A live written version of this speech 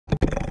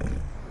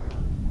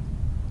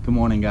Good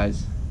morning,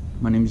 guys.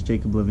 My name is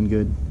Jacob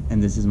Livingood,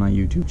 and this is my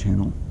YouTube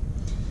channel.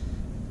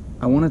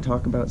 I want to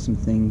talk about some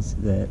things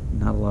that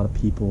not a lot of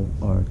people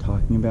are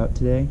talking about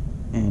today,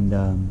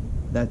 and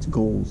that's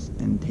goals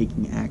and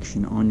taking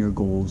action on your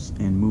goals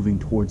and moving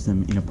towards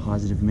them in a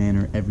positive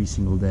manner every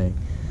single day.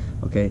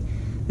 Okay,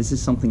 this is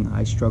something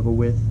I struggle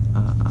with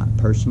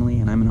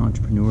personally, and I'm an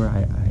entrepreneur.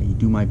 I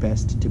do my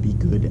best to be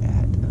good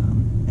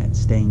at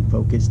staying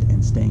focused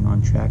and staying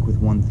on track with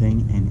one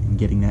thing and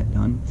getting that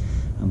done.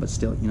 But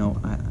still, you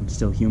know, I'm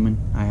still human.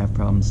 I have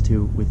problems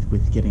too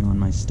with getting on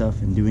my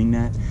stuff and doing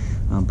that.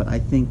 But I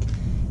think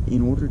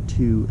in order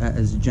to,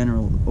 as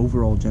a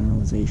overall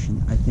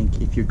generalization, I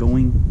think if you're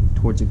going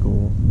towards a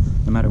goal,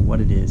 no matter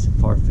what it is,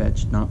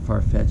 far-fetched, not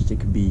far-fetched, it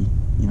could be,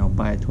 you know,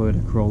 buy a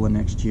Toyota Corolla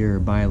next year or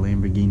buy a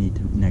Lamborghini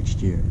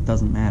next year. It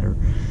doesn't matter.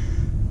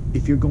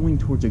 If you're going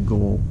towards a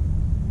goal,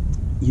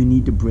 you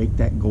need to break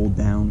that goal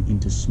down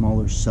into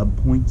smaller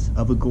sub-points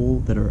of a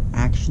goal that are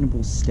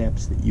actionable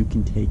steps that you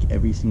can take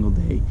every single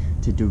day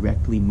to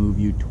directly move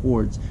you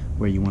towards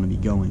where you want to be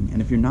going.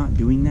 And if you're not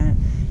doing that,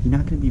 you're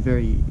not going to be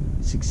very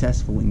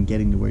successful in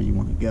getting to where you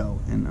want to go.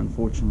 And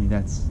unfortunately,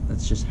 that's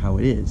just how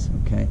it is,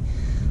 okay?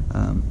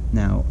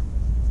 Now,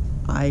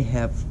 I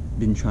have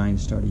been trying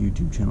to start a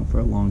YouTube channel for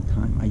a long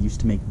time. I used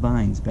to make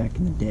Vines back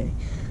in the day,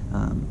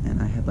 and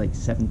I had like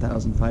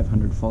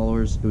 7,500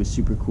 followers. It was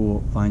super cool.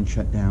 Vine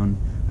shut down.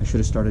 I should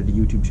have started a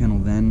YouTube channel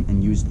then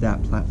and used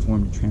that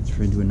platform to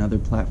transfer into another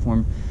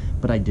platform,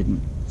 but I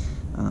didn't.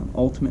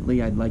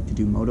 Ultimately, I'd like to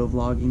do moto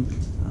vlogging,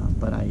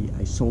 but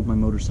I sold my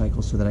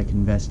motorcycle so that I can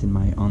invest in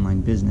my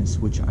online business,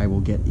 which I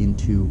will get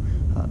into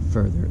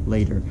further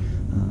later.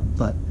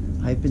 But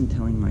I've been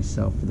telling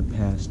myself for the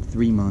past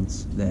 3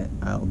 months that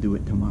I'll do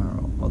it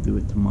tomorrow. I'll do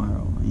it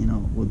tomorrow. You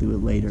know, we'll do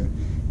it later.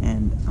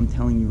 And I'm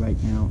telling you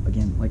right now,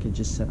 again, like I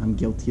just said, I'm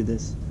guilty of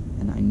this,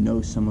 and I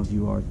know some of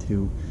you are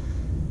too.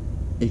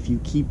 If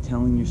you keep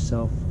telling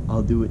yourself,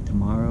 I'll do it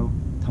tomorrow,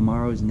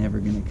 tomorrow is never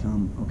going to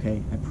come,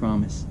 okay? I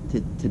promise.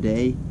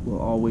 Today will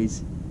always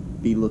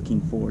be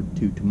looking forward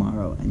to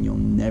tomorrow, and you'll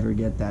never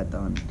get that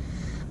done.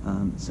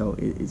 So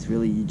it's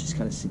really, you just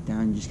got to sit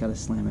down, you just got to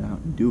slam it out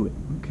and do it,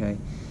 okay?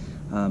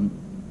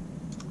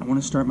 I want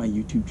to start my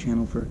YouTube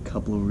channel for a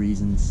couple of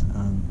reasons.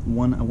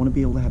 One, I want to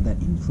be able to have that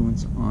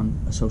influence on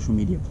a social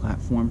media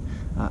platform.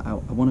 I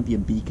want to be a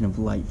beacon of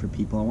light for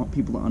people. I want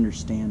people to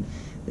understand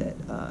that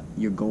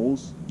your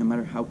goals, no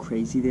matter how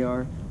crazy they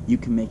are, you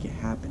can make it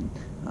happen.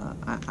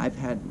 I've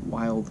had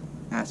wild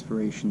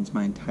aspirations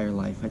my entire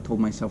life. I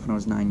told myself when I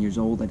was 9 years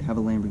old I'd have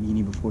a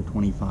Lamborghini before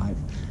 25.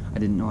 I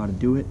didn't know how to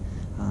do it,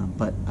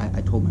 but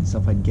I told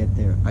myself I'd get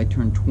there. I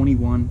turned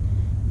 21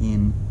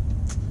 in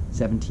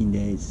 17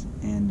 days,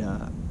 and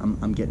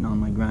I'm getting on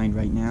my grind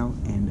right now,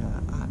 and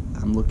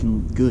I'm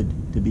looking good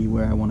to be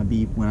where I want to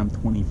be when I'm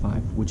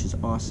 25, which is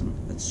awesome.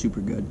 That's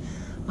super good.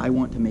 I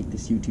want to make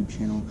this YouTube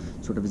channel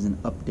sort of as an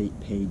update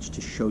page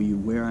to show you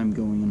where I'm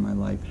going in my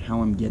life,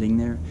 how I'm getting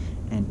there,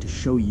 and to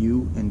show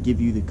you and give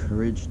you the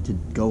courage to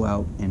go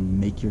out and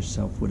make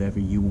yourself whatever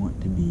you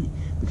want to be.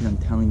 Because I'm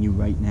telling you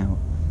right now,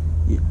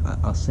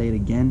 I'll say it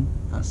again,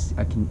 I'll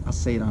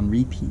say it on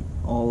repeat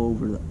all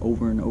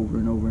over and over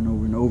and over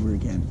and over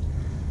again.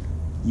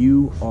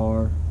 You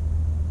are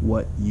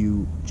what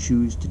you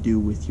choose to do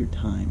with your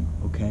time,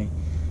 okay?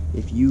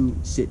 If you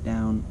sit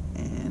down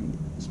and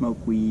smoke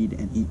weed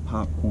and eat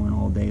popcorn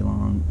all day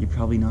long, you're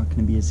probably not going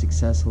to be as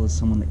successful as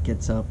someone that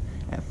gets up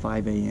at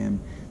 5 a.m.,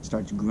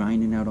 starts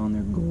grinding out on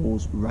their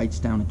goals, writes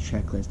down a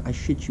checklist. I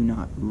shit you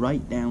not.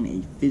 Write down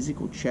a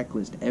physical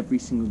checklist every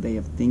single day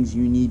of things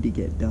you need to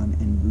get done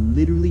and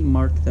literally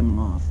mark them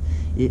off.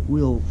 It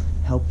will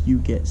help you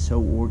get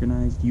so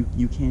organized,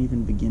 you can't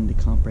even begin to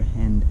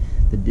comprehend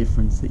the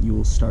difference that you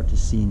will start to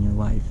see in your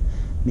life.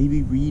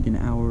 Maybe read an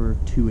hour or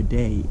two a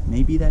day.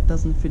 Maybe that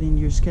doesn't fit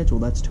into your schedule.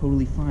 That's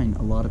totally fine.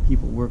 A lot of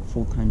people work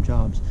full-time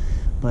jobs.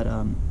 But,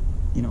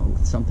 you know,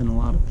 something a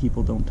lot of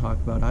people don't talk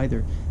about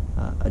either,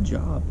 a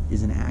job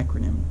is an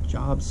acronym.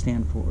 JOB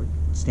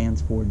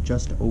stands for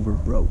just over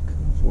broke,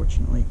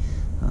 unfortunately.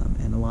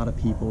 And a lot of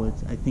people,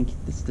 I think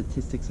the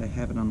statistics, I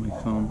have it on my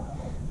phone,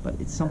 but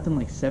it's something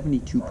like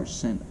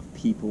 72% of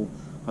people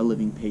are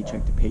living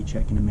paycheck to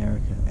paycheck in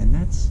America. And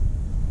that's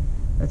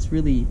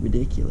really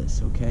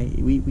ridiculous, okay?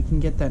 We can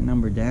get that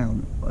number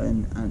down,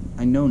 and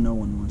I know no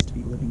one wants to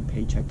be living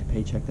paycheck to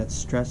paycheck. That's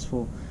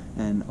stressful,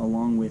 and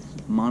along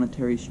with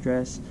monetary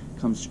stress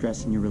comes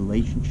stress in your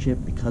relationship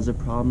because of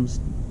problems.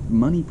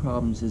 Money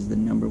problems is the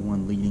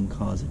 #1 leading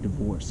cause of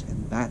divorce,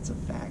 and that's a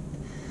fact.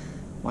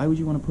 Why would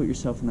you want to put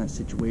yourself in that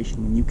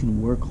situation when you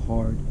can work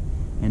hard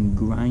and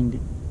grind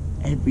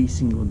every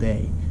single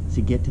day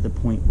to get to the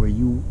point where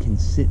you can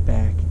sit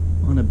back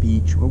on a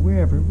beach or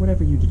wherever,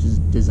 whatever you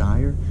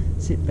desire,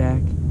 sit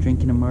back,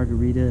 drinking a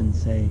margarita and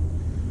say,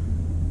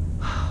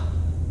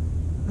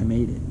 I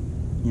made it.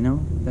 You know,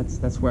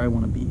 that's where I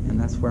want to be, and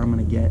that's where I'm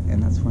going to get,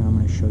 and that's where I'm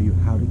going to show you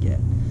how to get.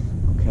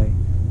 Okay?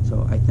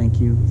 So I thank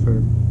you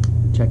for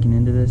checking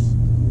into this.